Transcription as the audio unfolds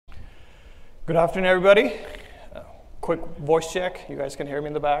Good afternoon, everybody. Quick voice check. You guys can hear me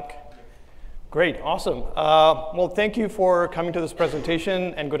in the back? Great, awesome. Well, thank you for coming to this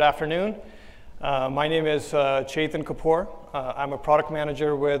presentation, and good afternoon. My name is Chetan Kapoor. I'm a product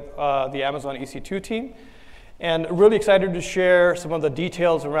manager with the Amazon EC2 team, and really excited to share some of the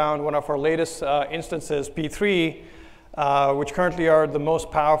details around one of our latest instances, P3, which currently are the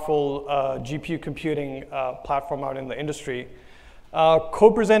most powerful GPU computing platform out in the industry.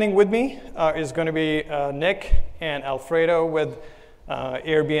 Co-presenting with me is going to be Nick and Alfredo with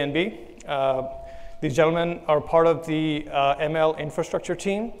Airbnb. These gentlemen are part of the ML infrastructure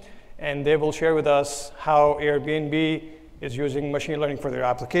team, and they will share with us how Airbnb is using machine learning for their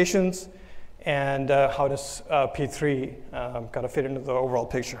applications and how does P3 kind of fit into the overall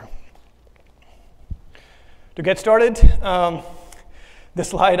picture. To get started, this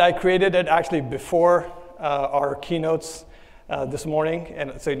slide I created it actually before our keynotes this morning,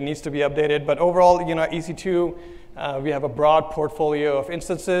 and so it needs to be updated. But overall, you know, EC2, we have a broad portfolio of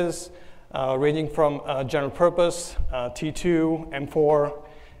instances ranging from general purpose, T2,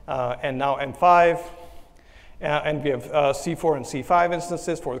 M4, and now M5. And we have C4 and C5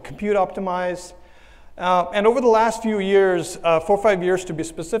 instances for compute optimized. And over the last few years, 4 or 5 years to be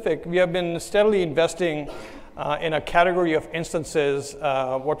specific, we have been steadily investing in a category of instances,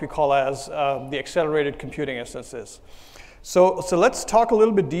 what we call as the accelerated computing instances. So let's talk a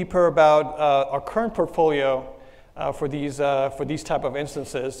little bit deeper about our current portfolio for these type of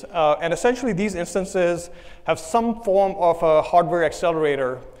instances. And essentially, these instances have some form of a hardware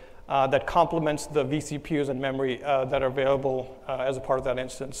accelerator that complements the vCPUs and memory that are available as a part of that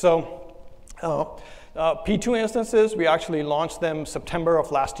instance. So P2 instances, we actually launched them September of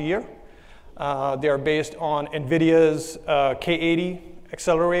last year. They are based on NVIDIA's K80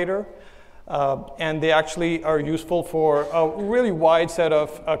 accelerator. And they actually are useful for a really wide set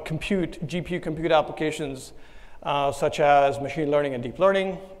of GPU compute applications, such as machine learning and deep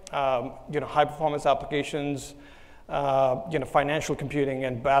learning, high performance applications, financial computing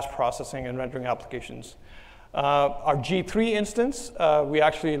and batch processing and rendering applications. Our G3 instance, we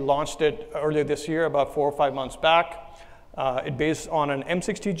actually launched it earlier this year, about 4 or 5 months back. It's based on an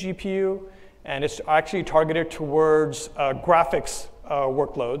M60 GPU, and it's actually targeted towards graphics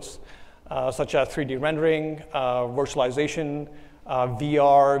workloads. Such as 3D rendering, virtualization,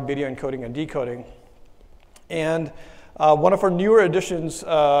 VR, video encoding and decoding. And one of our newer additions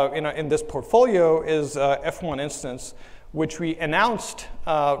in this portfolio is F1 instance, which we announced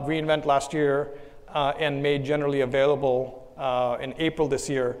reInvent last year and made generally available in April this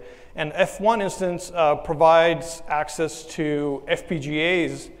year. And F1 instance provides access to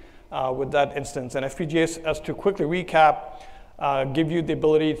FPGAs with that instance. And FPGAs, as to quickly recap, give you the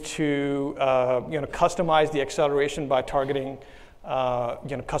ability to customize the acceleration by targeting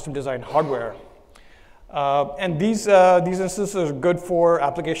custom designed hardware. And these instances are good for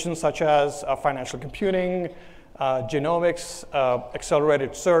applications such as financial computing, genomics,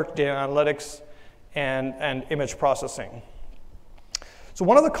 accelerated search, data analytics, and image processing. So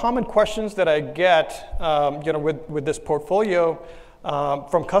one of the common questions that I get with this portfolio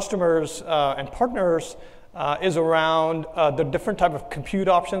from customers and partners is around the different type of compute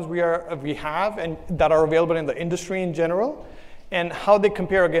options we have and that are available in the industry in general, and how they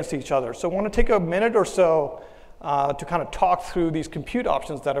compare against each other. So I want to take a minute or so to kind of talk through these compute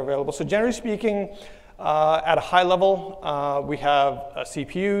options that are available. So generally speaking, at a high level, we have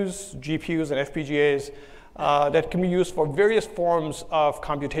CPUs, GPUs, and FPGAs that can be used for various forms of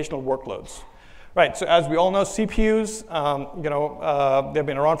computational workloads. Right. So as we all know, CPUs, they've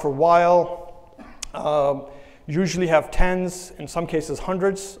been around for a while. Usually have tens, in some cases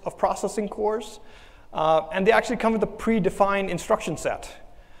hundreds of processing cores, and they actually come with a predefined instruction set.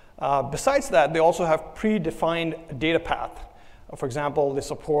 Besides that, they also have predefined data path. For example, they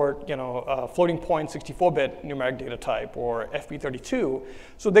support floating point 64-bit numeric data type or FP32.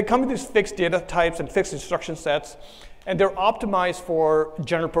 So they come with these fixed data types and fixed instruction sets, and they're optimized for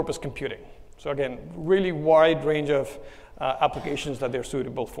general purpose computing. So again, really wide range of applications that they're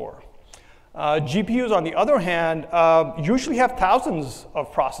suitable for. GPUs, on the other hand, usually have thousands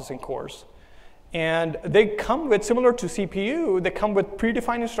of processing cores. And they come with, similar to CPU, they come with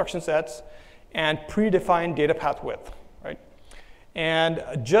predefined instruction sets and predefined data path width, right? And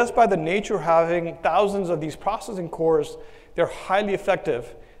just by the nature of having thousands of these processing cores, they're highly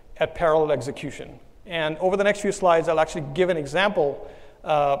effective at parallel execution. And over the next few slides, I'll actually give an example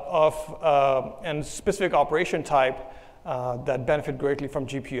of a specific operation type that benefit greatly from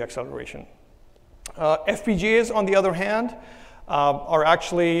GPU acceleration. FPGAs, on the other hand, are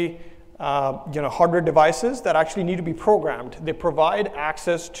actually hardware devices that actually need to be programmed. They provide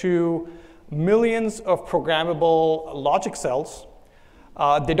access to millions of programmable logic cells.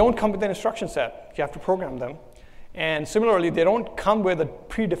 They don't come with an instruction set. You have to program them. And similarly, they don't come with a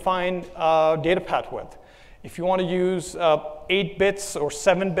predefined data path width. If you want to use 8 bits or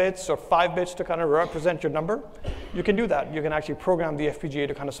 7 bits or 5 bits to kind of represent your number, you can do that. You can actually program the FPGA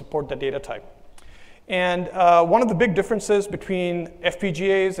to kind of support the data type. And one of the big differences between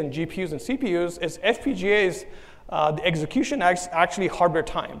FPGAs and GPUs and CPUs is FPGAs, the execution is actually hardware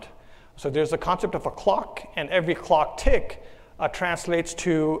timed. So there's a concept of a clock, and every clock tick translates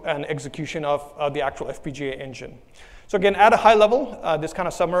to an execution of the actual FPGA engine. So again, at a high level, this kind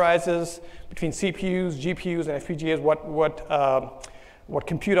of summarizes between CPUs, GPUs, and FPGAs what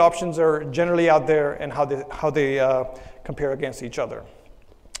compute options are generally out there and how they compare against each other.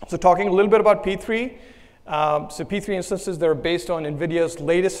 So talking a little bit about P3. So P3 instances, they're based on NVIDIA's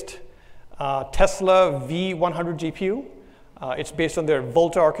latest Tesla V100 GPU. It's based on their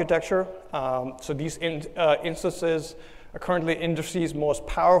Volta architecture. So these instances are currently industry's most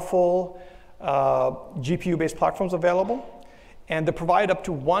powerful GPU-based platforms available. And they provide up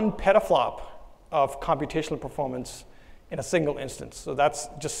to 1 petaflop of computational performance in a single instance. So that's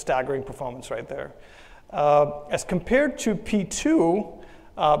just staggering performance right there. As compared to P2,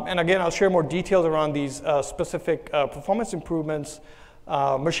 and again, I'll share more details around these specific performance improvements.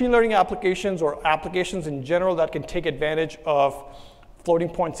 Machine learning applications or applications in general that can take advantage of floating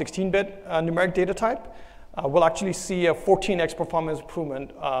point 16-bit numeric data type will actually see a 14x performance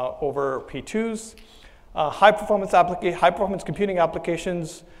improvement over P2s. High performance computing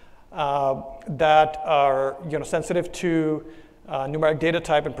applications that are sensitive to numeric data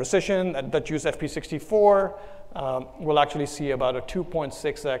type and precision that use FP64 will actually see about a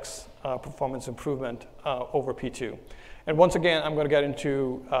 2.6x performance improvement over P2. And once again, I'm going to get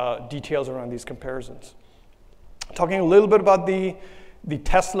into details around these comparisons. Talking a little bit about the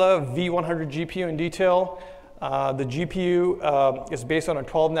Tesla V100 GPU in detail. The GPU is based on a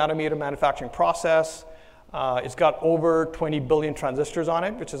 12 nanometer manufacturing process. It's got over 20 billion transistors on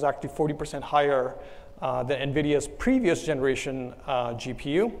it, which is actually 40% higher than NVIDIA's previous generation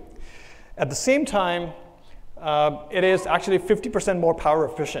GPU. At the same time, it is actually 50% more power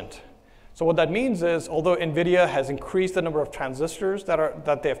efficient. So what that means is, although NVIDIA has increased the number of transistors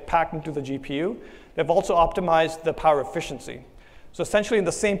that they have packed into the GPU, they've also optimized the power efficiency. So essentially, in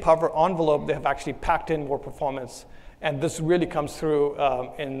the same power envelope, they have actually packed in more performance. And this really comes through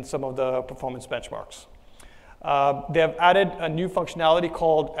in some of the performance benchmarks. They have added a new functionality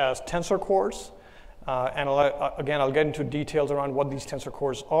called as tensor cores. And again, I'll get into details around what these tensor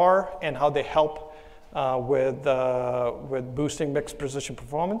cores are and how they help with boosting mixed precision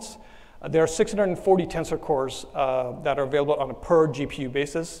performance. There are 640 tensor cores that are available on a per GPU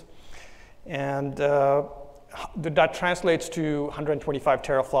basis. And that translates to 125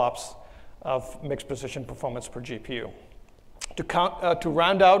 teraflops of mixed precision performance per GPU. To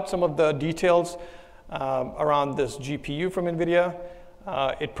round out some of the details around this GPU from NVIDIA,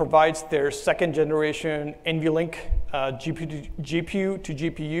 it provides their second generation NVLink GPU to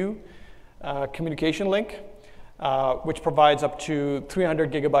GPU communication link, which provides up to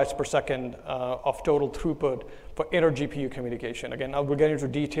 300 gigabytes per second of total throughput for inter-GPU communication. Again, we'll get into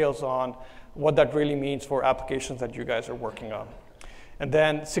details on what that really means for applications that you guys are working on. And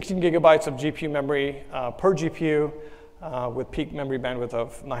then 16 gigabytes of GPU memory per GPU with peak memory bandwidth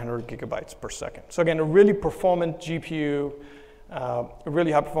of 900 gigabytes per second. So again, a really performant GPU, a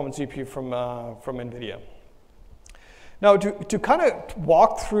really high performance GPU from NVIDIA. Now, to kind of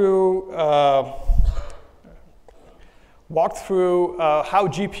walk through how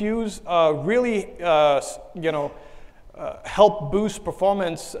GPUs really help boost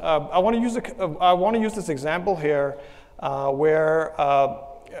performance. I want to use this example here, where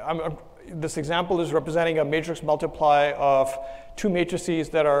this example is representing a matrix multiply of 2 matrices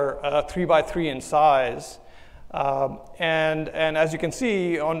that are 3 by 3 in size. And as you can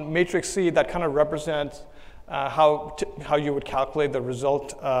see on matrix C, that kind of represents how you would calculate the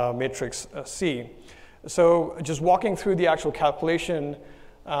result matrix C. So just walking through the actual calculation,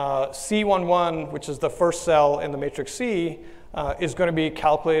 C11, which is the first cell in the matrix C, is going to be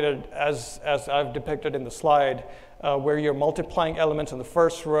calculated as I've depicted in the slide, where you're multiplying elements in the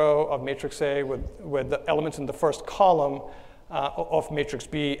first row of matrix A with the elements in the first column of matrix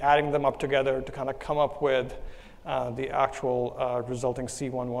B, adding them up together to kind of come up with the actual resulting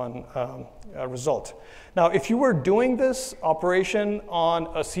C11 result. Now, if you were doing this operation on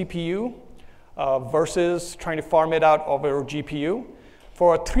a CPU versus trying to farm it out over a GPU,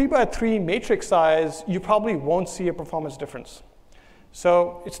 for a 3 by 3 matrix size, you probably won't see a performance difference.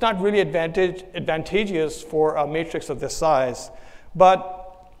 So it's not really advantageous for a matrix of this size.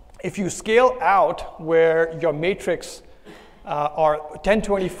 But if you scale out where your matrix are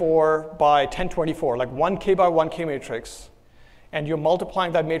 1024 by 1024, like 1K by 1K matrix, and you're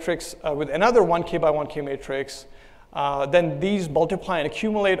multiplying that matrix with another 1K by 1K matrix, then these multiply and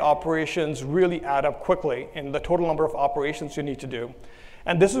accumulate operations really add up quickly in the total number of operations you need to do.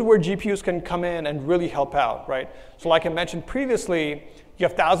 And this is where GPUs can come in and really help out, right? So like I mentioned previously, you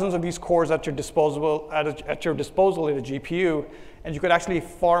have thousands of these cores at your disposal in a GPU, and you could actually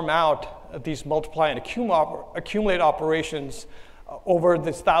farm out these multiply and accumulate operations over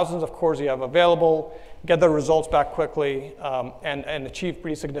these thousands of cores you have available, get the results back quickly, and achieve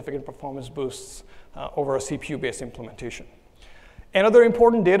pretty significant performance boosts over a CPU-based implementation. Another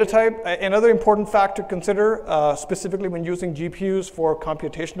important data type, another important fact to consider, specifically when using GPUs for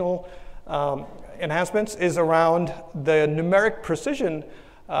computational enhancements, is around the numeric precision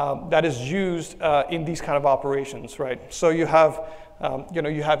that is used in these kind of operations, right? So you have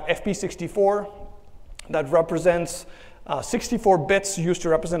FP64 that represents 64 bits used to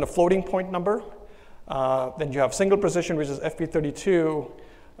represent a floating point number. Then you have single precision, which is FP32,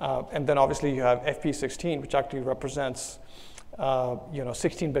 and then obviously you have FP16, which actually represents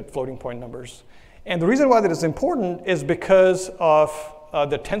 16-bit floating point numbers. And the reason why that is important is because of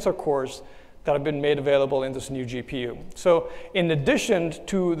the tensor cores that have been made available in this new GPU. So in addition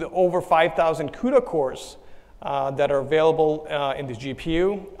to the over 5,000 CUDA cores that are available in the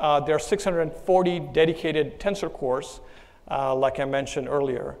GPU, there are 640 dedicated tensor cores, like I mentioned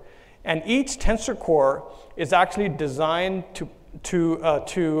earlier. And each tensor core is actually designed to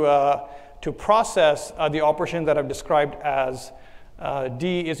process the operation that I've described as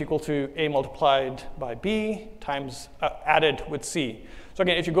D is equal to A multiplied by B times added with C. So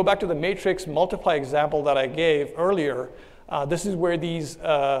again, if you go back to the matrix multiply example that I gave earlier, this is where these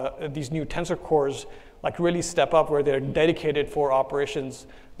new tensor cores like really step up, where they're dedicated for operations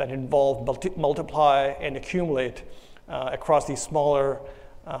that involve multiply and accumulate across these smaller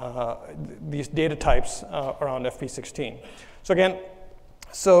these data types around FP16. So again,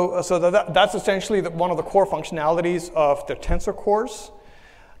 that's essentially one of the core functionalities of the tensor cores.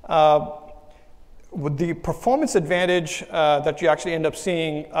 With the performance advantage that you actually end up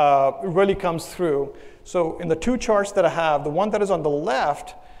seeing really comes through. So in the two charts that I have, the one that is on the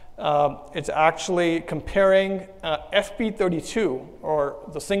left, it's actually comparing FP32, or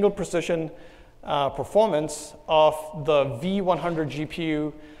the single precision performance of the V100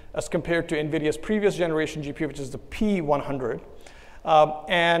 GPU as compared to NVIDIA's previous generation GPU, which is the P100.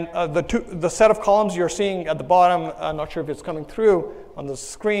 And the set of columns you're seeing at the bottom, I'm not sure if it's coming through on the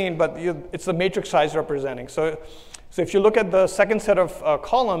screen, but it's the matrix size representing. So if you look at the second set of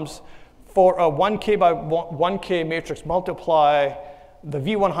columns, for a 1K by 1K matrix multiply, the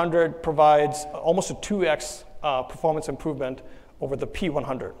V100 provides almost a 2x performance improvement over the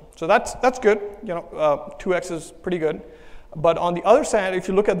P100. So that's good. 2x is pretty good. But on the other side, if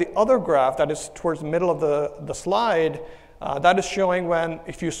you look at the other graph that is towards the middle of the slide, that is showing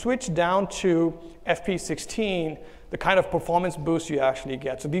if you switch down to FP16, the kind of performance boost you actually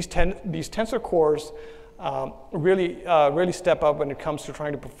get. So these tensor cores really step up when it comes to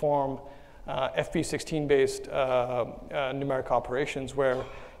trying to perform FP16-based numeric operations, where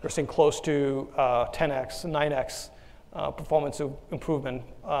you're seeing close to 10x, 9x performance improvement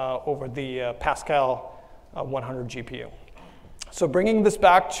over the Pascal 100 GPU. So bringing this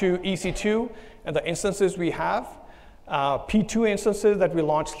back to EC2 and the instances we have, P2 instances that we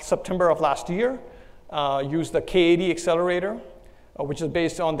launched September of last year use the K80 accelerator, which is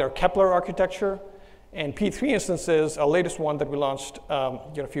based on their Kepler architecture. And P3 instances, our latest one that we launched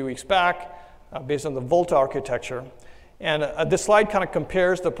a few weeks back, based on the Volta architecture. And this slide kind of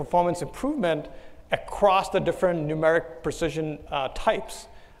compares the performance improvement across the different numeric precision types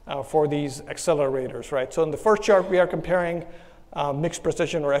for these accelerators, right? So in the first chart, we are comparing mixed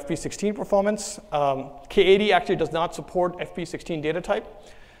precision or FP16 performance. K80 actually does not support FP16 data type.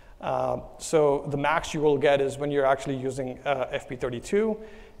 So the max you will get is when you're actually using FP32.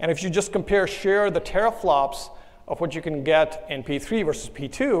 And if you just share the teraflops of what you can get in P3 versus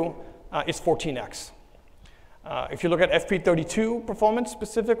P2, it's 14x. If you look at FP32 performance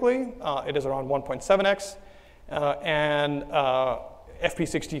specifically, it is around 1.7x. And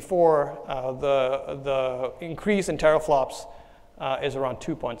FP64, the increase in teraflops is around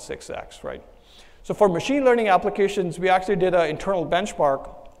 2.6x, right? So for machine learning applications, we actually did an internal benchmark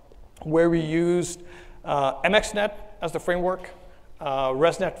where we used MXNet as the framework,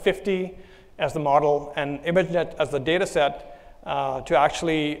 ResNet 50 as the model, and ImageNet as the data set to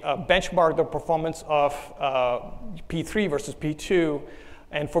actually benchmark the performance of P3 versus P2.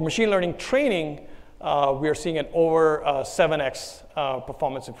 And for machine learning training, we are seeing an over 7x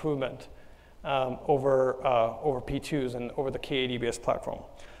performance improvement over P2s and over the K-AWS platform.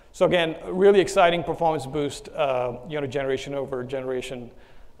 So again, really exciting performance boost, generation over generation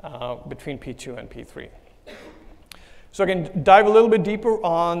between P2 and P3. So again, dive a little bit deeper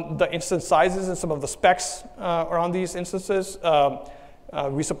on the instance sizes and some of the specs around these instances.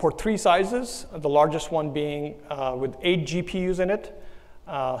 We support 3 sizes, the largest one being with 8 GPUs in it,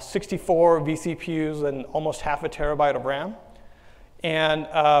 64 vCPUs, and almost half a terabyte of RAM. And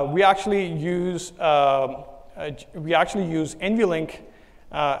we actually use NVLink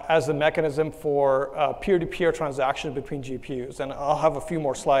as a mechanism for peer-to-peer transactions between GPUs. And I'll have a few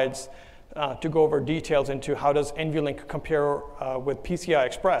more slides to go over details into how does NVLink compare with PCI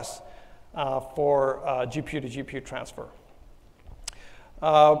Express for GPU to GPU transfer.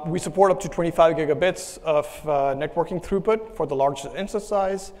 We support up to 25 gigabits of networking throughput for the largest instance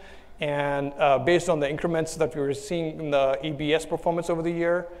size. And based on the increments that we were seeing in the EBS performance over the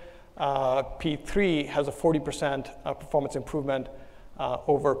year, P3 has a 40% performance improvement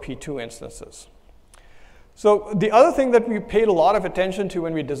over P2 instances. So the other thing that we paid a lot of attention to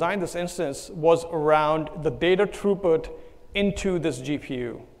when we designed this instance was around the data throughput into this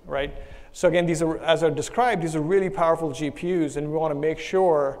GPU, right? So again, these are, as I described, these are really powerful GPUs, and we want to make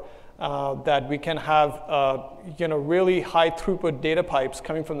sure that we can have really high throughput data pipes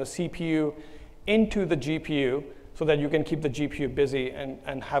coming from the CPU into the GPU so that you can keep the GPU busy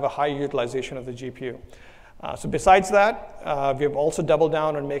and have a high utilization of the GPU. So besides that, we have also doubled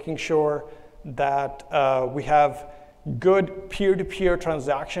down on making sure that we have good peer-to-peer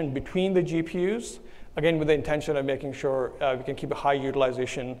transaction between the GPUs, again with the intention of making sure we can keep a high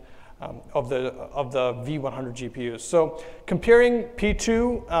utilization of the V100 GPUs. So comparing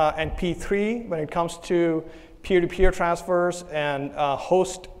P2 and P3 when it comes to peer-to-peer transfers and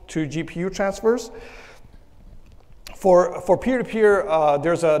host to GPU transfers, for peer-to-peer,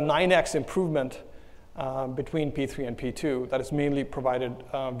 there's a 9x improvement between P3 and P2 that is mainly provided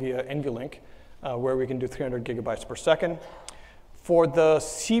via NVLink, where we can do 300 gigabytes per second. For the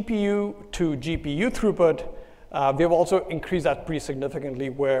CPU to GPU throughput, we have also increased that pretty significantly,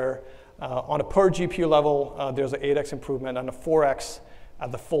 where on a per GPU level, there's an 8x improvement and a 4x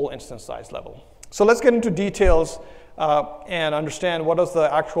at the full instance size level. So let's get into details and understand what does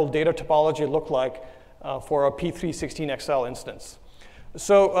the actual data topology look like for a P316XL instance.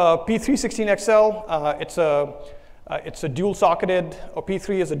 So P316XL, it's a dual-socketed, or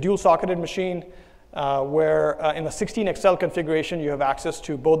P3 is a dual-socketed machine where in the 16XL configuration, you have access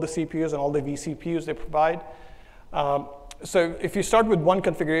to both the CPUs and all the vCPUs they provide. So if you start with one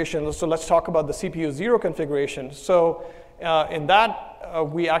configuration, so let's talk about the CPU 0 configuration. So in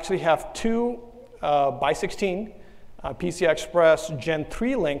that, we actually have 2 by 16 PCI Express Gen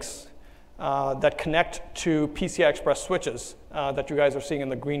 3 links that connect to PCI Express switches that you guys are seeing in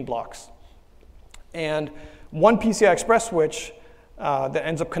the green blocks. And one PCI Express switch that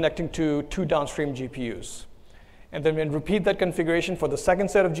ends up connecting to 2 downstream GPUs. And then we repeat that configuration for the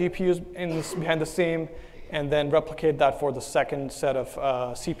second set of GPUs behind the same, and then replicate that for the second set of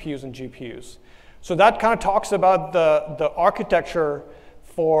CPUs and GPUs. So that kind of talks about the architecture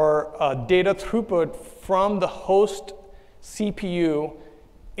for data throughput from the host CPU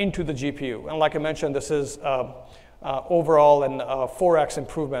into the GPU. And like I mentioned, this is overall an 4x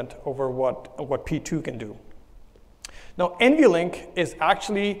improvement over what P2 can do. Now, NVLink is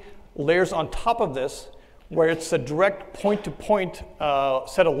actually layers on top of this, where it's a direct point-to-point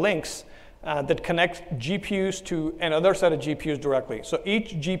set of links that connect GPUs to another set of GPUs directly. So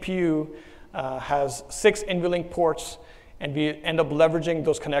each GPU has 6 NVLink ports, and we end up leveraging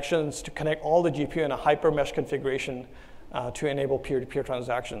those connections to connect all the GPU in a hyper mesh configuration to enable peer-to-peer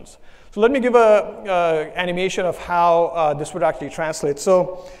transactions. So let me give an animation of how this would actually translate.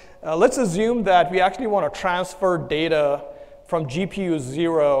 So let's assume that we actually want to transfer data from GPU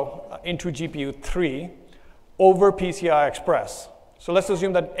 0 into GPU 3 over PCI Express. So let's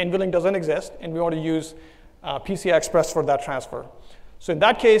assume that NVLink doesn't exist, and we want to use PCI Express for that transfer. So in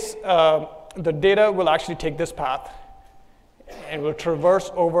that case, the data will actually take this path, and will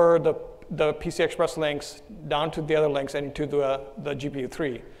traverse over the PCI Express links down to the other links and into the GPU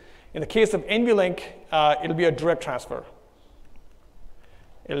 3. In the case of NVLink, it'll be a direct transfer.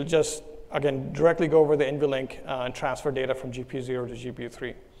 It'll just, again, directly go over the NVLink and transfer data from GPU 0 to GPU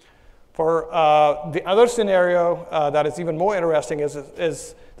 3. For the other scenario that is even more interesting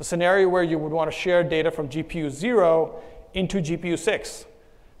is the scenario where you would want to share data from GPU 0 into GPU 6.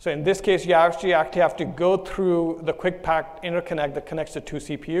 So in this case, you actually have to go through the quick pack interconnect that connects the 2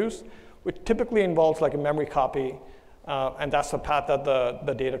 CPUs, which typically involves like a memory copy, and that's the path that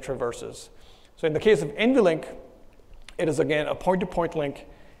the data traverses. So in the case of NVLink, it is again a point-to-point link,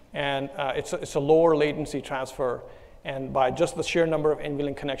 and it's a lower latency transfer. And by just the sheer number of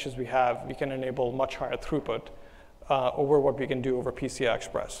NVLink connections we have, we can enable much higher throughput over what we can do over PCI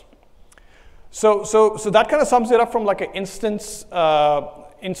Express. So that kind of sums it up from like an instance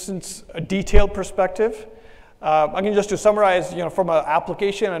detail perspective. Again, just to summarize, from an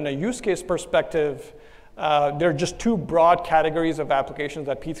application and a use case perspective, there are just two broad categories of applications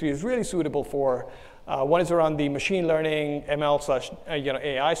that P3 is really suitable for. One is around the machine learning,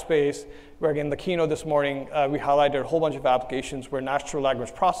 ML/AI space, where again, the keynote this morning, we highlighted a whole bunch of applications where natural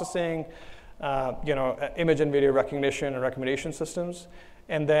language processing, image and video recognition and recommendation systems.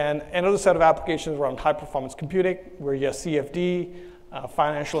 And then another set of applications around high performance computing, where you have CFD,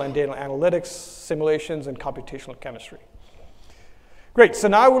 financial and data analytics, simulations, and computational chemistry. Great, so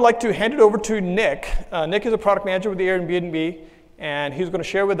now I would like to hand it over to Nick. Nick is a product manager with Airbnb, and he's going to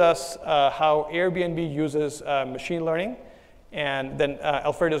share with us how Airbnb uses machine learning. And then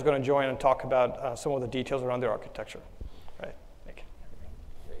Alfredo is going to join and talk about some of the details around their architecture. All right, Nick.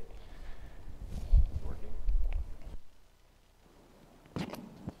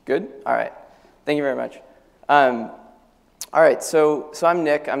 Good? All right. Thank you very much. All right, so I'm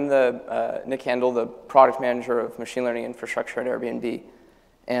Nick. I'm the Nick Handel, the product manager of machine learning infrastructure at Airbnb.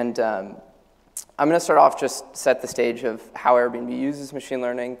 And I'm going to start off just set the stage of how Airbnb uses machine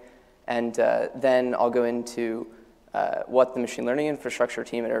learning, and then I'll go into what the machine learning infrastructure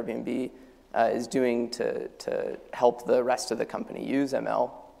team at Airbnb is doing to help the rest of the company use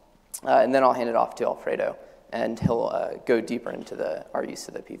ML. And then I'll hand it off to Alfredo, and he'll go deeper into our use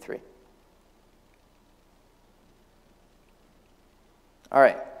of the P3. All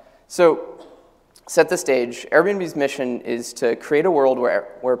right, so set the stage. Airbnb's mission is to create a world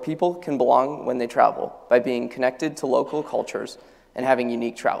where people can belong when they travel by being connected to local cultures and having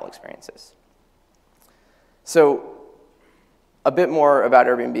unique travel experiences. So a bit more about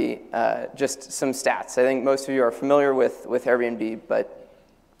Airbnb, just some stats. I think most of you are familiar with Airbnb, but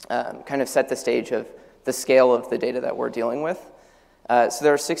kind of set the stage of the scale of the data that we're dealing with. So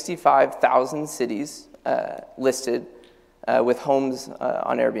there are 65,000 cities listed with homes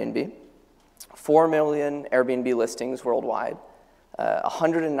on Airbnb, 4 million Airbnb listings worldwide,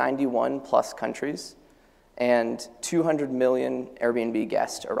 191 plus countries, and 200 million Airbnb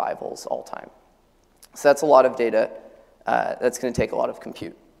guest arrivals all time. So that's a lot of data. That's going to take a lot of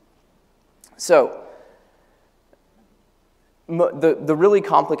compute. So the really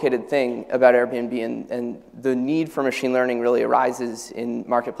complicated thing about Airbnb and the need for machine learning really arises in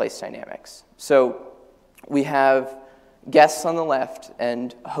marketplace dynamics. So we have guests on the left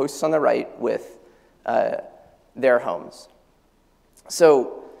and hosts on the right with their homes.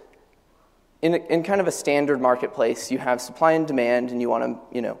 So in kind of a standard marketplace, you have supply and demand, and you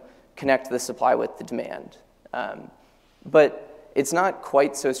want to connect the supply with the demand. But it's not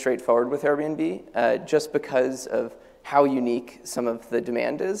quite so straightforward with Airbnb, just because of how unique some of the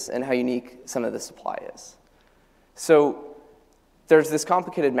demand is and how unique some of the supply is. So there's this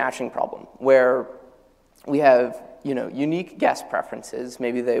complicated matching problem where we have unique guest preferences.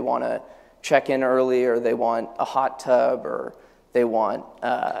 Maybe they want to check in early, or they want a hot tub, or they want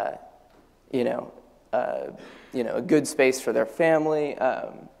a good space for their family.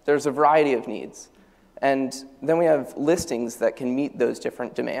 There's a variety of needs. And then we have listings that can meet those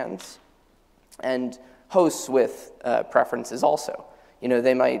different demands, and hosts with preferences also.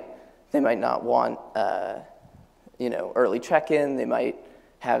 They might not want early check-in. They might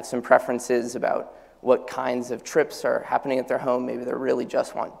have some preferences about what kinds of trips are happening at their home. Maybe they really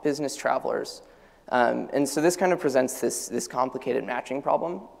just want business travelers. And so this kind of presents this complicated matching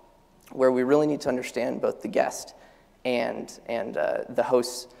problem where we really need to understand both the guest and the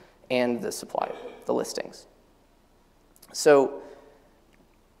hosts and the supply, the listings. So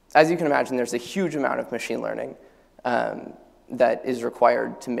as you can imagine, there's a huge amount of machine learning that is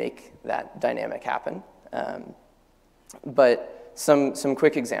required to make that dynamic happen. But some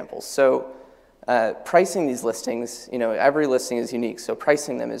quick examples. So pricing these listings, every listing is unique, so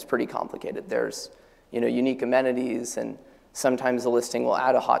pricing them is pretty complicated. There's, unique amenities, and sometimes the listing will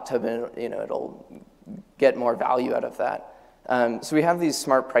add a hot tub, and it'll get more value out of that. So we have these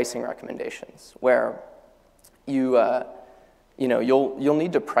smart pricing recommendations where you'll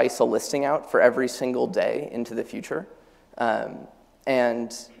need to price a listing out for every single day into the future, and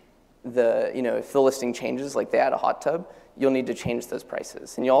if the listing changes, like they add a hot tub, you'll need to change those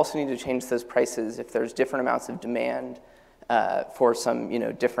prices. And you also need to change those prices if there's different amounts of demand for some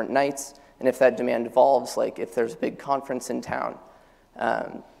different nights, and if that demand evolves, like if there's a big conference in town.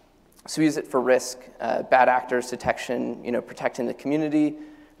 So we use it for risk, bad actors detection, protecting the community.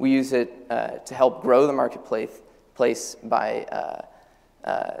 We use it to help grow the marketplace by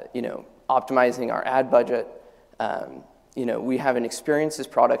optimizing our ad budget. We have an experiences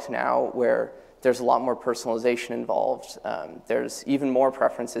product now where there's a lot more personalization involved. There's even more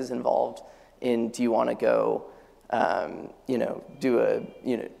preferences involved in, do you want to go do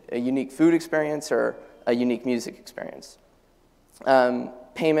a unique food experience or a unique music experience.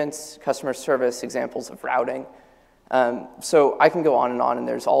 Payments, customer service, examples of routing. So I can go on, and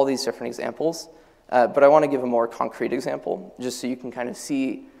there's all these different examples, but I want to give a more concrete example, just so you can kind of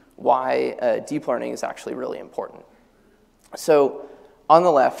see why deep learning is actually really important. So on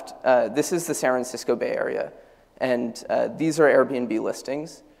the left, this is the San Francisco Bay Area, and these are Airbnb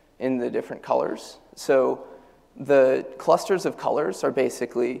listings in the different colors. So the clusters of colors are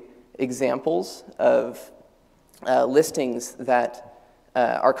basically examples of listings that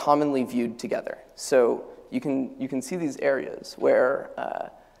are commonly viewed together. So you can see these areas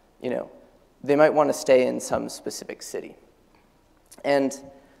where they might want to stay in some specific city, and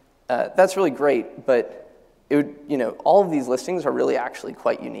that's really great. But all of these listings are really actually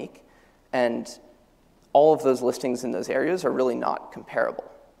quite unique, and all of those listings in those areas are really not comparable.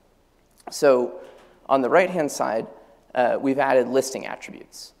 So on the right-hand side, we've added listing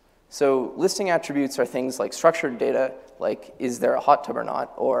attributes. So listing attributes are things like structured data, like is there a hot tub or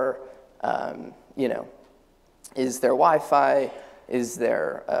not, or is there Wi-Fi, is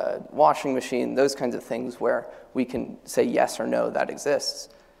there a washing machine, those kinds of things where we can say yes or no, that exists.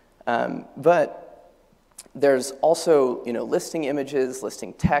 But there's also listing images,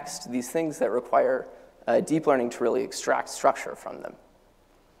 listing text, these things that require deep learning to really extract structure from them.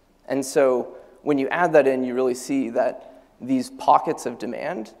 And so when you add that in, you really see that these pockets of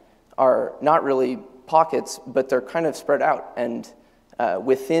demand are not really pockets, but they're kind of spread out. And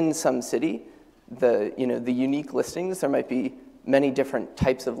within some city, the unique listings, there might be many different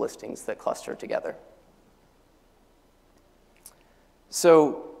types of listings that cluster together.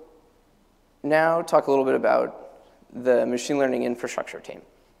 So now talk a little bit about the machine learning infrastructure team.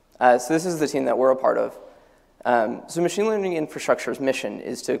 So this is the team that we're a part of. So machine learning infrastructure's mission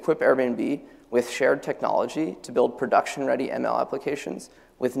is to equip Airbnb with shared technology to build production-ready ML applications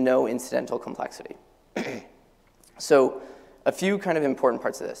with no incidental complexity. So a few kind of important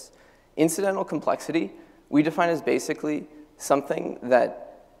parts of this. Incidental complexity, we define as basically something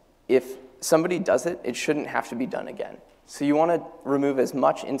that if somebody does it, it shouldn't have to be done again. So you want to remove as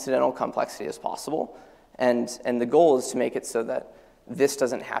much incidental complexity as possible, and the goal is to make it so that this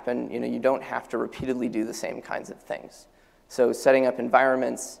doesn't happen. You don't have to repeatedly do the same kinds of things. So setting up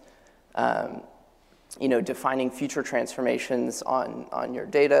environments, defining feature transformations on your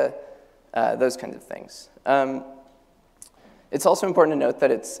data, those kinds of things. It's also important to note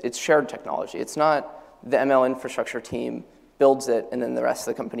that it's shared technology. It's not the ML infrastructure team builds it and then the rest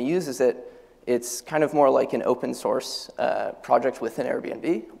of the company uses it. It's kind of more like an open source project within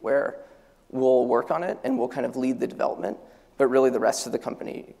Airbnb where we'll work on it and we'll kind of lead the development, but really the rest of the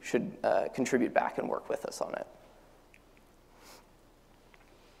company should contribute back and work with us on it.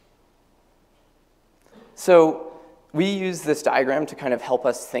 So we use this diagram to kind of help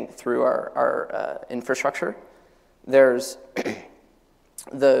us think through our infrastructure. There's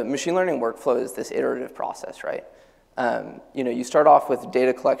the machine learning workflow is this iterative process, right? You start off with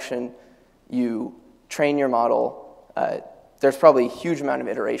data collection, you train your model. There's probably a huge amount of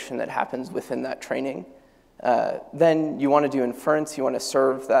iteration that happens within that training. Then you want to do inference. You want to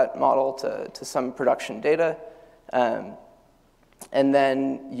serve that model to some production data. And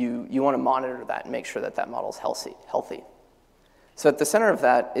then you want to monitor that and make sure that that model's healthy. So at the center of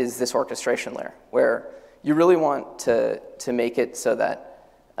that is this orchestration layer, where you really want to make it so that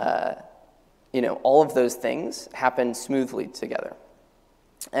all of those things happen smoothly together.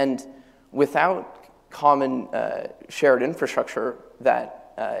 And without common shared infrastructure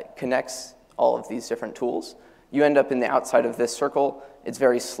that connects all of these different tools, you end up in the outside of this circle. It's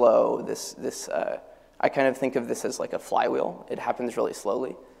very slow. I kind of think of this as like a flywheel. It happens really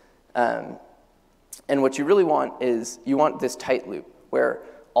slowly. And what you really want is you want this tight loop where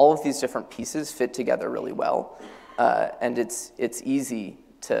all of these different pieces fit together really well, and it's easy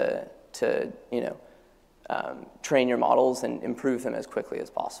to train your models and improve them as quickly as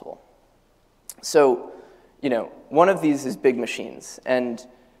possible. So, one of these is big machines, and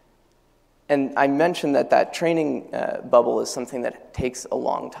I mentioned that training bubble is something that takes a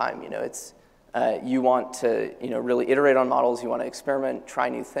long time. You want to really iterate on models. You want to experiment, try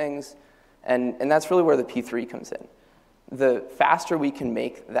new things, and that's really where the P3 comes in. The faster we can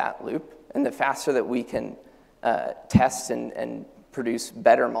make that loop, and the faster that we can test and produce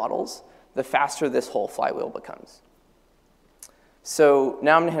better models, the faster this whole flywheel becomes. So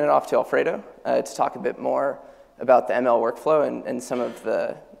now I'm going to hand it off to Alfredo to talk a bit more about the ML workflow and some of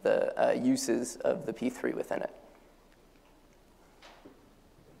the uses of the P3 within it.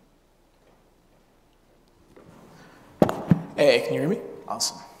 Hey, can you hear me?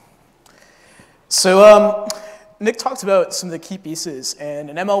 Awesome. So Nick talked about some of the key pieces in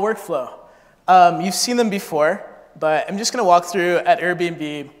an ML workflow. You've seen them before, but I'm just going to walk through at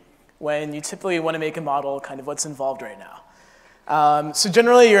Airbnb when you typically want to make a model, kind of what's involved right now. So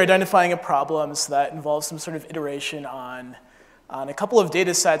generally, you're identifying a problem so that involves some sort of iteration on a couple of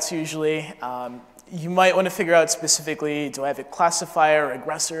data sets usually. You might want to figure out specifically, do I have a classifier or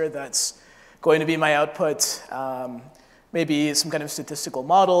aggressor that's going to be my output? Maybe some kind of statistical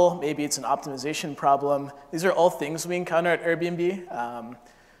model, maybe it's an optimization problem. These are all things we encounter at Airbnb.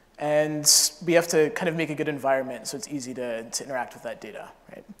 And we have to kind of make a good environment so it's easy to interact with that data,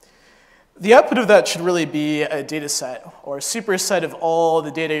 right? The output of that should really be a data set or a superset of all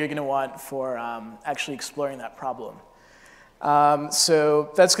the data you're going to want for actually exploring that problem.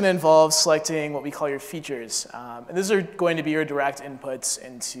 So that's going to involve selecting what we call your features. And these are going to be your direct inputs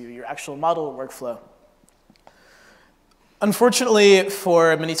into your actual model workflow. Unfortunately,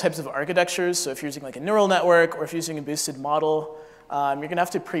 for many types of architectures, so if you're using like a neural network or if you're using a boosted model, you're going to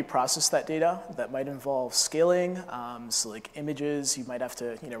have to pre-process that data. That might involve scaling. So like images, you might have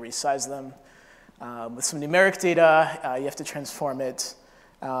to resize them. With some numeric data, you have to transform it.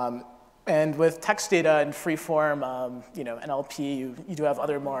 And with text data and freeform, NLP, you do have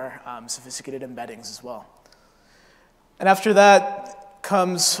other more sophisticated embeddings as well. And after that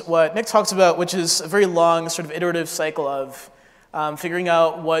comes what Nick talks about, which is a very long sort of iterative cycle of figuring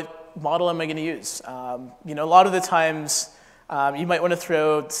out what model am I going to use. A lot of the times, you might want to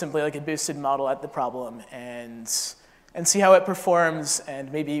throw simply like a boosted model at the problem and see how it performs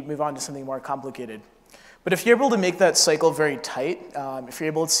and maybe move on to something more complicated. But if you're able to make that cycle very tight, if you're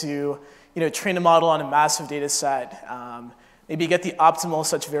able to train a model on a massive data set, maybe get the optimal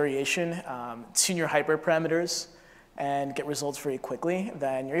such variation, tune your hyperparameters, and get results very quickly,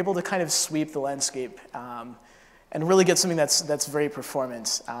 then you're able to kind of sweep the landscape and really get something that's very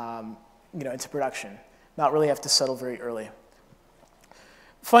performant into production, not really have to settle very early.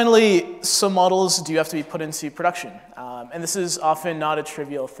 Finally, some models do have to be put into production, and this is often not a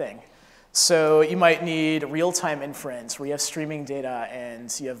trivial thing. So you might need real-time inference where you have streaming data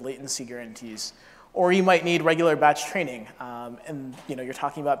and you have latency guarantees. Or you might need regular batch training, and you're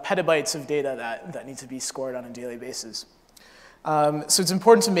talking about petabytes of data that need to be scored on a daily basis. So it's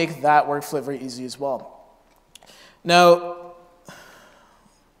important to make that workflow very easy as well. Now,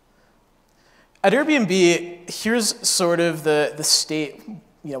 at Airbnb, here's sort of the state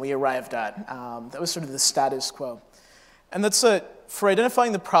we arrived at. That was sort of the status quo. And that's for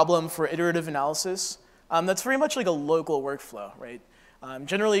identifying the problem for iterative analysis, that's very much like a local workflow, right?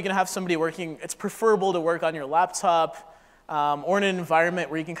 Generally, you're going to have somebody working. It's preferable to work on your laptop or in an environment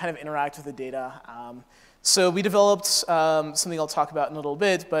where you can kind of interact with the data. So we developed something I'll talk about in a little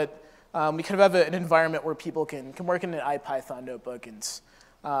bit, but we kind of have an environment where people can work in an IPython notebook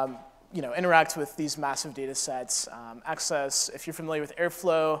and interact with these massive data sets, access, if you're familiar with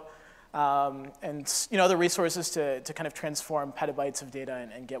Airflow, and other resources to kind of transform petabytes of data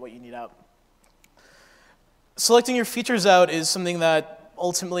and get what you need out. Selecting your features out is something that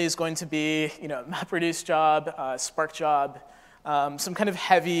ultimately is going to be a MapReduce job, Spark job, some kind of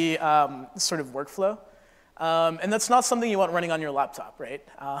heavy sort of workflow. And that's not something you want running on your laptop, right?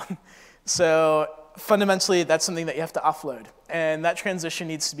 So fundamentally, that's something that you have to offload. And that transition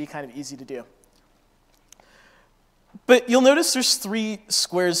needs to be kind of easy to do. But you'll notice there's 3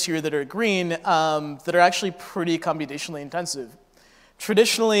 squares here that are green that are actually pretty computationally intensive.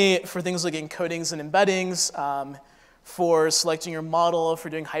 Traditionally, for things like encodings and embeddings, for selecting your model, for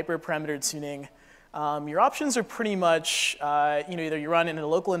doing hyperparameter tuning, your options are pretty much either you run in a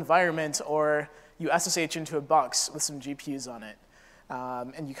local environment or you SSH into a box with some GPUs on it.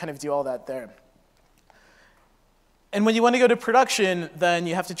 And you kind of do all that there. And when you want to go to production, then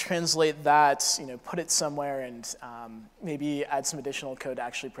you have to translate that, put it somewhere, and maybe add some additional code to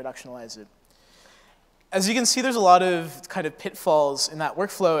actually productionalize it. As you can see, there's a lot of kind of pitfalls in that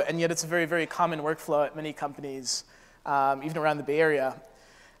workflow, and yet it's a very, very common workflow at many companies, even around the Bay Area.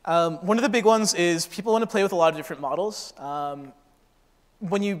 One of the big ones is people want to play with a lot of different models.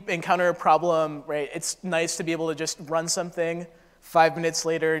 When you encounter a problem, right, it's nice to be able to just run something, 5 minutes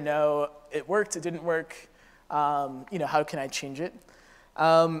later, know it worked, it didn't work, how can I change it?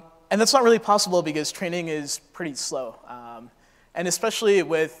 And that's not really possible because training is pretty slow. And especially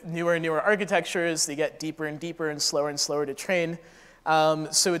with newer and newer architectures, they get deeper and deeper and slower to train.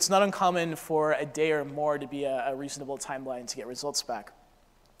 So it's not uncommon for a day or more to be a reasonable timeline to get results back.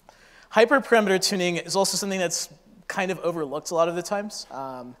 Hyperparameter tuning is also something that's kind of overlooked a lot of the times.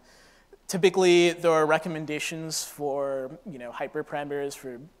 Typically, there are recommendations for hyperparameters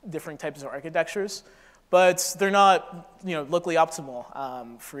for different types of architectures, but they're not locally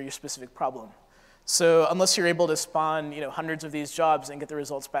optimal for your specific problem. So unless you're able to spawn hundreds of these jobs and get the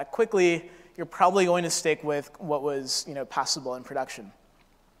results back quickly, you're probably going to stick with what was passable in production.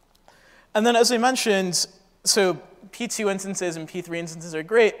 And then as I mentioned, so P2 instances and P3 instances are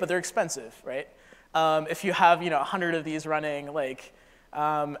great, but they're expensive, right? If you have 100 of these running, like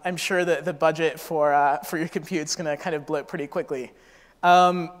I'm sure that the budget for your compute is going to kind of bloat pretty quickly.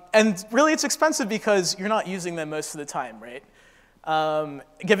 And really it's expensive because you're not using them most of the time, right?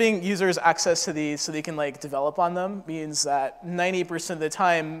 Giving users access to these so they can develop on them means that 90% of the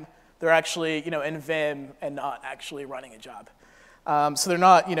time they're actually in Vim and not actually running a job. So they're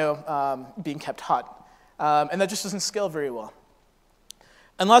not being kept hot. And that just doesn't scale very well.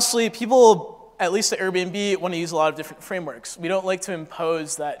 And lastly, people, at least at Airbnb, want to use a lot of different frameworks. We don't like to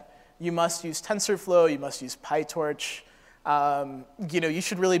impose that you must use TensorFlow, you must use PyTorch. You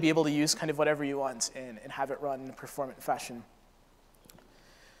should really be able to use kind of whatever you want and have it run in a performant fashion.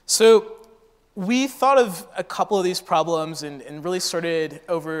 So we thought of a couple of these problems and really started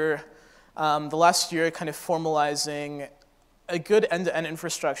over the last year kind of formalizing a good end-to-end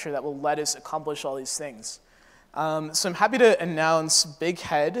infrastructure that will let us accomplish all these things. So I'm happy to announce Big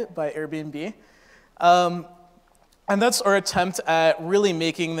Head by Airbnb. And that's our attempt at really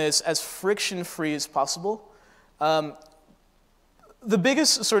making this as friction-free as possible. The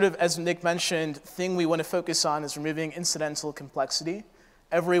biggest sort of, as Nick mentioned, thing we want to focus on is removing incidental complexity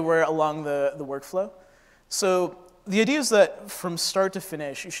everywhere along the workflow. So the idea is that from start to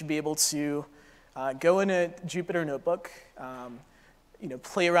finish, you should be able to go in a Jupyter notebook,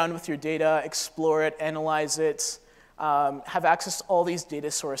 play around with your data, explore it, analyze it, have access to all these data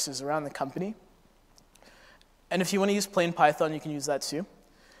sources around the company. And if you want to use plain Python, you can use that too.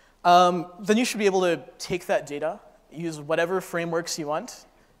 Then you should be able to take that data, use whatever frameworks you want.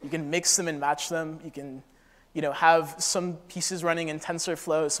 You can mix them and match them. You can have some pieces running in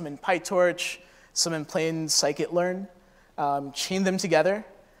TensorFlow, some in PyTorch, some in plain scikit-learn, chain them together,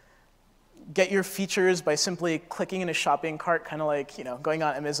 get your features by simply clicking in a shopping cart, kind of like going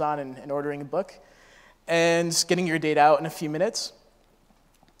on Amazon and ordering a book, and getting your data out in a few minutes.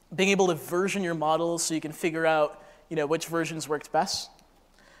 Being able to version your models so you can figure out which versions worked best.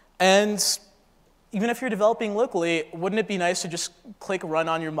 And even if you're developing locally, wouldn't it be nice to just click run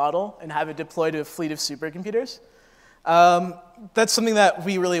on your model and have it deploy to a fleet of supercomputers? That's something that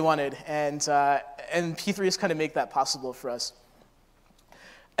we really wanted, and P3 is kind of make that possible for us.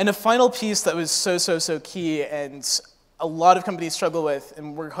 And a final piece that was so key and a lot of companies struggle with,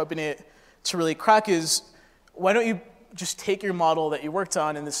 and we're hoping it to really crack, is why don't you just take your model that you worked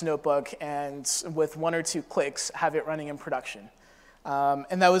on in this notebook and with 1 or 2 clicks have it running in production?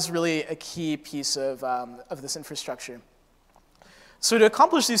 And that was really a key piece of this infrastructure. So to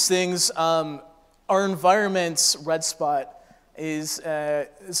accomplish these things, our environment, Red Spot, is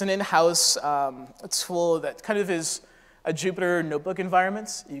an in-house tool that kind of is a Jupyter notebook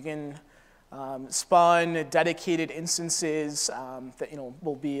environment. You can spawn dedicated instances that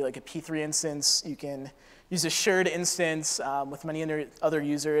will be like a P3 instance. You can use a shared instance with many other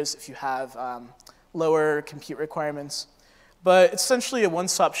users if you have lower compute requirements. But it's essentially a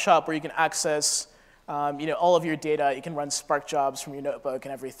one-stop shop where you can access all of your data. You can run Spark jobs from your notebook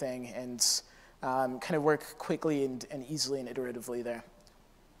and everything, and kind of work quickly and easily and iteratively there.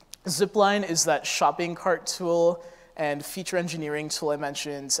 Zipline is that shopping cart tool and feature engineering tool I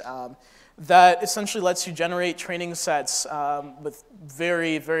mentioned that essentially lets you generate training sets with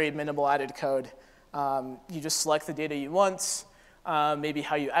very minimal added code. You just select the data you want, maybe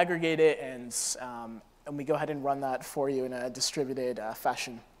how you aggregate it, and we go ahead and run that for you in a distributed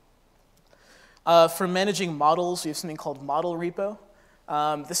fashion. For managing models, we have something called Model Repo.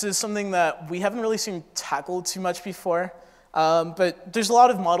 This is something that we haven't really seen tackled too much before, but there's a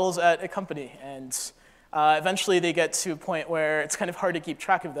lot of models at a company, and eventually they get to a point where it's kind of hard to keep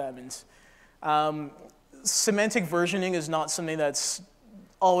track of them. And semantic versioning is not something that's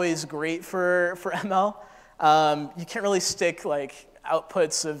always great for ML. You can't really stick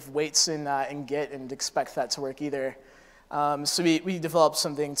outputs of weights in Git and expect that to work either. So we developed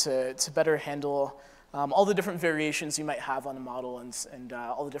something to better handle all the different variations you might have on a model and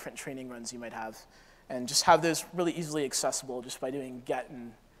all the different training runs you might have, and just have those really easily accessible just by doing get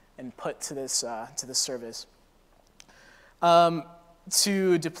and put to this service.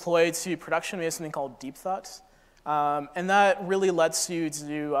 To deploy to production, we have something called Deep Thought. And that really lets you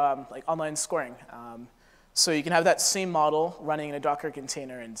do like online scoring. So you can have that same model running in a Docker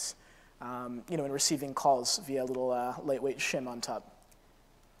container and and receiving calls via a little lightweight shim on top.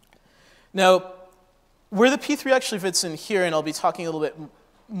 Now, where the P3 actually fits in here, and I'll be talking a little bit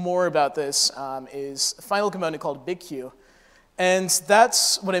more about this, is a final component called BigQ. And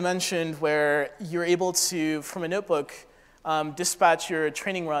that's what I mentioned, where you're able to, from a notebook, dispatch your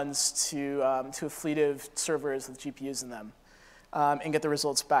training runs to a fleet of servers with GPUs in them and get the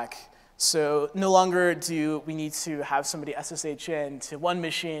results back. So no longer do we need to have somebody SSH in to one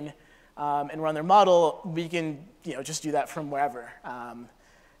machine and run their model. We can just do that from wherever.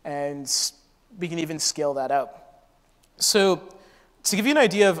 And we can even scale that out. So to give you an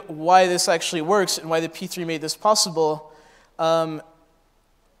idea of why this actually works and why the P3 made this possible,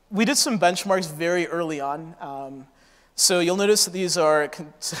 we did some benchmarks very early on. So you'll notice that these are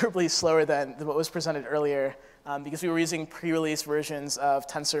considerably slower than what was presented earlier because we were using pre-release versions of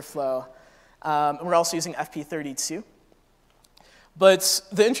TensorFlow. And we're also using FP32. But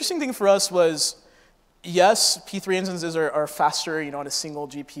the interesting thing for us was, yes, P3 instances are faster on a single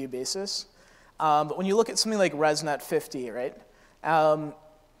GPU basis. But when you look at something like ResNet 50, right?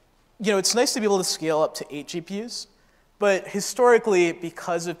 It's nice to be able to scale up to 8 GPUs. But historically,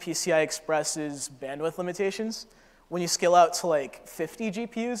 because of PCI Express's bandwidth limitations, when you scale out to like 50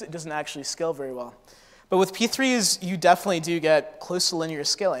 GPUs, it doesn't actually scale very well. But with P3s, you definitely do get close to linear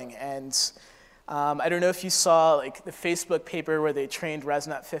scaling. And I don't know if you saw like the Facebook paper where they trained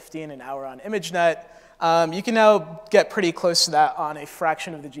ResNet 50 in an hour on ImageNet. You can now get pretty close to that on a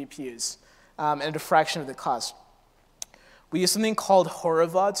fraction of the GPUs and a fraction of the cost. We use something called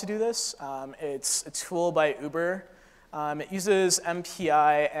Horovod to do this. It's a tool by Uber. It uses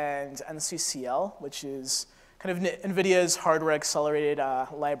MPI and NCCL, which is kind of NVIDIA's hardware-accelerated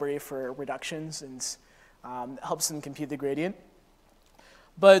library for reductions, and helps them compute the gradient.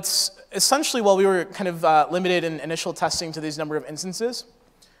 But essentially, while we were kind of limited in initial testing to these number of instances,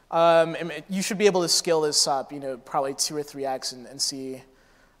 you should be able to scale this up, probably 2 or 3x and see,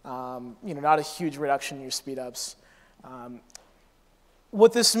 not a huge reduction in your speedups.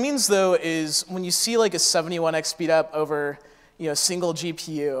 What this means, though, is when you see like a 71x speedup over, a single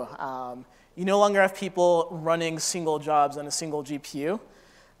GPU, you no longer have people running single jobs on a single GPU.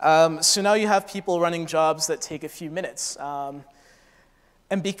 So now you have people running jobs that take a few minutes.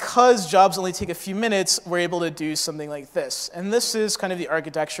 And because jobs only take a few minutes, we're able to do something like this. And this is kind of the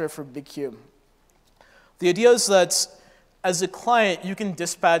architecture for BigQ. The idea is that as a client, you can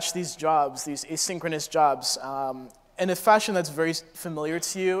dispatch these jobs, these asynchronous jobs, in a fashion that's very familiar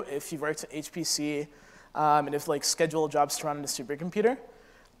to you if you've worked at HPC and if like scheduled jobs to run on a supercomputer.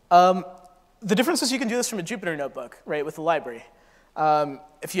 The difference is you can do this from a Jupyter notebook, right, with a library.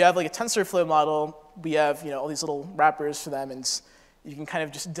 If you have like a TensorFlow model, we have all these little wrappers for them, and you can kind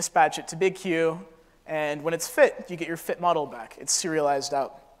of just dispatch it to BigQ, and when it's fit, you get your fit model back. It's serialized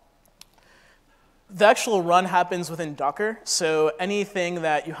out. The actual run happens within Docker, so anything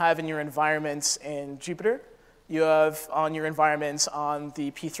that you have in your environment in Jupyter, you have on your environment on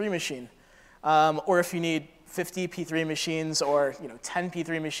the P3 machine. Or if you need 50 P3 machines or 10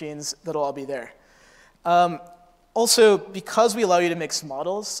 P3 machines, that'll all be there. Also, because we allow you to mix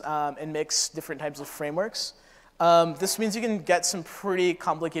models and mix different types of frameworks, this means you can get some pretty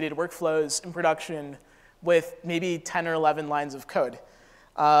complicated workflows in production with maybe 10 or 11 lines of code.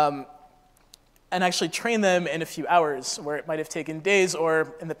 And actually train them in a few hours, where it might have taken days,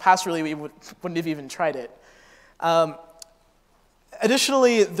 or in the past, really, we wouldn't have even tried it.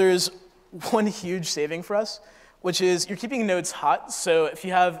 Additionally, there's one huge saving for us, which is you're keeping nodes hot. So if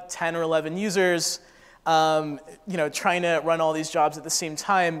you have 10 or 11 users, trying to run all these jobs at the same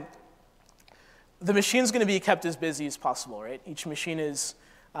time, the machine's going to be kept as busy as possible, right? Each machine is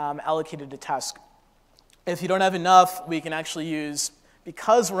allocated a task. If you don't have enough, we can actually use,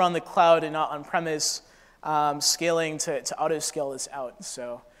 because we're on the cloud and not on-premise, scaling to auto-scale this out.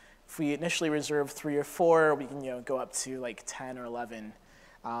 So if we initially reserve 3 or 4, we can go up to like 10 or 11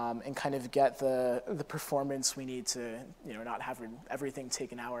 and kind of get the performance we need to not have everything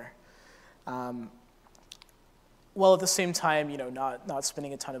take an hour. While at the same time not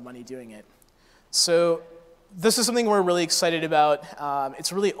spending a ton of money doing it. So this is something we're really excited about.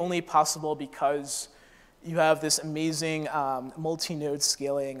 It's really only possible because you have this amazing multi-node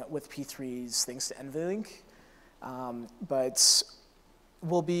scaling with P3s thanks to NVLink. But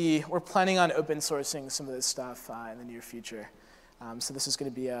we're planning on open sourcing some of this stuff in the near future. So this is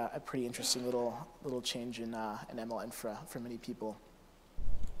going to be a pretty interesting little change in ML infra for many people.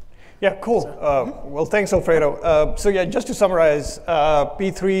 Yeah, cool. Well, thanks, Alfredo. So yeah, just to summarize,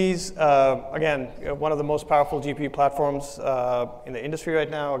 P3s, again, one of the most powerful GPU platforms in the industry right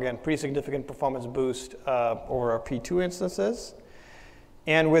now. Again, pretty significant performance boost over our P2 instances.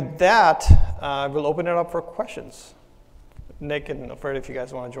 And with that, we'll open it up for questions. Nick and Alfredo, if you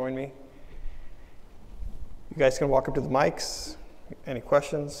guys want to join me. You guys can walk up to the mics. Any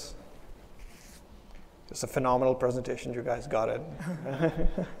questions? Just a phenomenal presentation. You guys got it.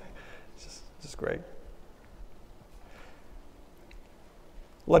 Just great.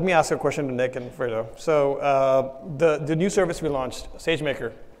 Let me ask a question to Nick and Fredo. So the new service we launched,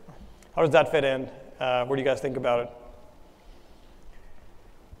 SageMaker, how does that fit in? What do you guys think about it?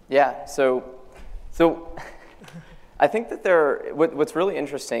 Yeah, so I think that what's really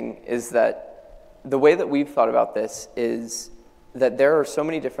interesting is that the way that we've thought about this is that there are so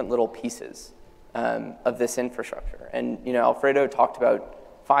many different little pieces of this infrastructure. And Alfredo talked about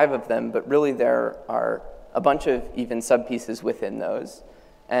 5 of them, but really there are a bunch of even sub-pieces within those.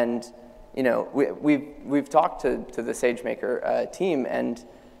 And we've talked to the SageMaker team, and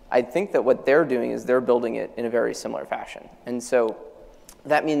I think that what they're doing is they're building it in a very similar fashion. And so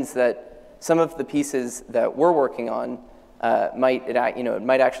that means that some of the pieces that we're working on it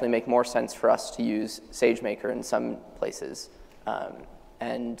might actually make more sense for us to use SageMaker in some places.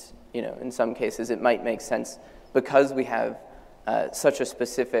 And in some cases, it might make sense because we have such a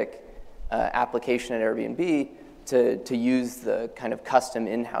specific application at Airbnb to use the kind of custom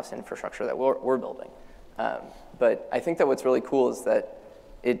in-house infrastructure that we're building. But I think that what's really cool is that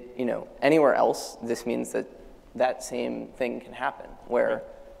anywhere else, this means that same thing can happen, where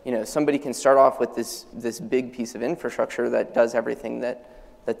somebody can start off with this big piece of infrastructure that does everything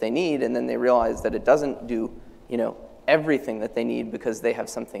that they need, and then they realize that it doesn't do everything that they need because they have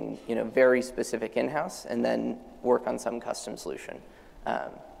something very specific in-house, and then work on some custom solution.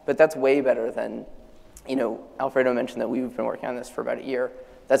 But that's way better than, Alfredo mentioned that we've been working on this for about a year.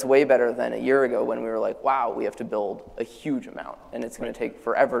 That's way better than a year ago when we were like, wow, we have to build a huge amount, and it's going to take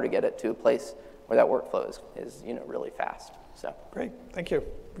forever to get it to a place where that workflow is really fast. So great, thank you.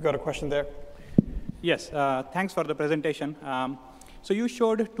 We got a question there. Yes, thanks for the presentation. So you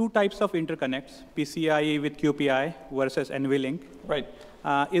showed 2 types of interconnects, PCIe with QPI versus NVLink. Right.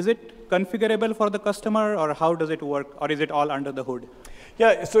 Is it configurable for the customer, or how does it work, or is it all under the hood?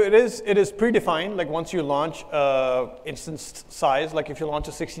 Yeah, so it is predefined. Like once you launch instance size, like if you launch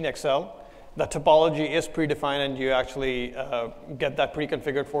a 16XL, the topology is predefined, and you actually get that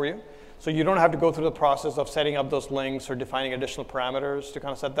pre-configured for you. So you don't have to go through the process of setting up those links or defining additional parameters to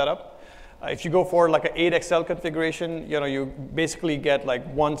kind of set that up. If you go for like an 8XL configuration, you basically get like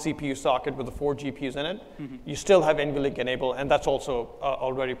 1 CPU socket with the 4 GPUs in it. Mm-hmm. You still have NVLink enabled, and that's also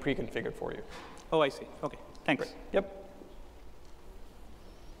already pre-configured for you. Oh, I see. Okay, thanks. Great. Yep.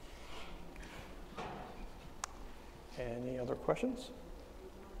 Any other questions?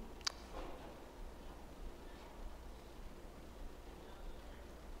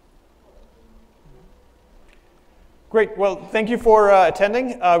 Great. Well, thank you for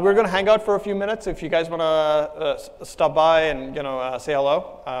attending. We're going to hang out for a few minutes. If you guys want to stop by and say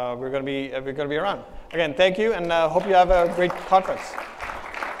hello, we're going to be around. Again, thank you, and hope you have a great conference.